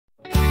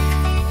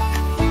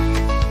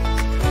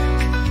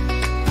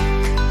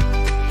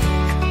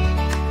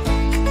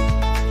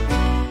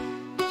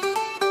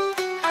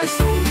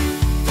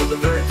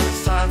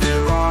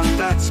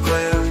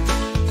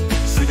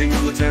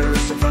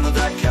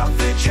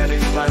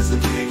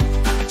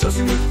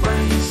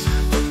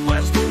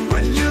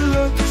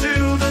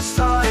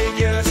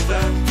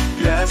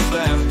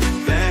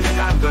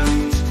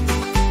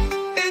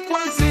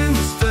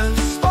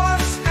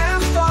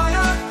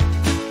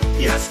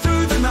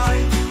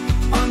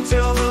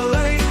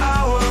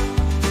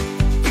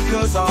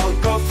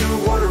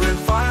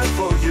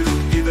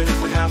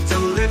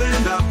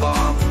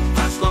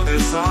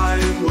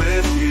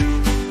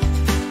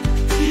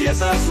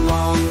as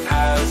long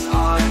as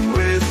I'm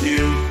with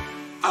you,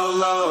 I'll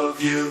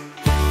love you.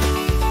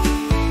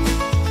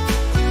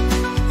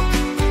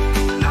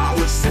 Now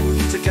we're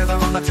sitting together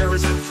on the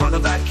terrace in front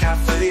of that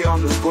cafe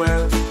on the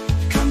square.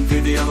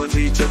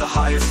 Conviviality to the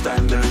highest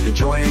standard,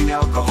 enjoying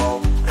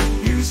alcohol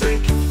and music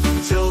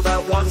until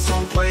that one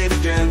song played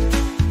again.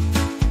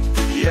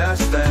 Yes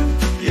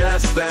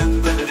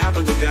then it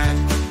happened again.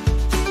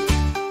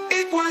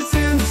 It was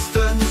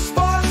instant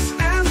sparks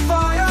and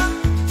fire.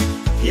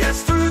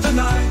 Yes, through the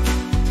night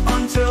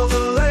until the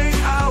late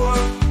hour.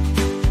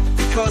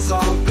 Because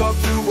I'll go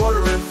through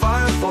water and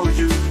fire for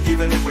you,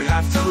 even if we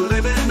have to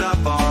live in a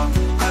barn.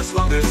 As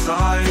long as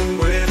I'm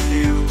with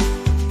you.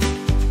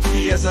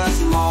 Yes,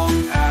 as long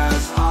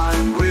as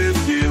I'm with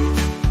you,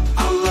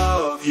 I'll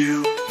love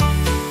you.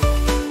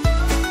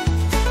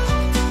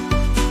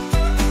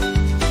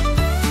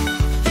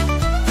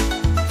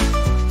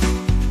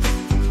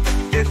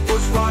 It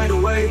was right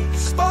away,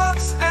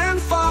 sparks and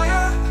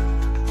fire.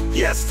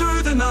 Yes,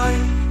 through the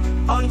night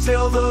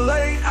until the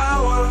late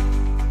hour.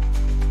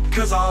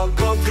 'Cause I'll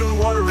go through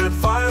water and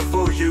fire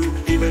for you,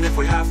 even if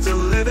we have to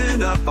live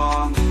in a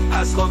barn.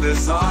 As long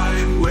as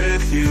I'm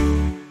with you.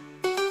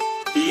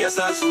 Yes,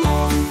 as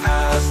long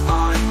as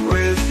I'm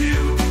with you,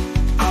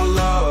 I'll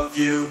love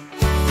you.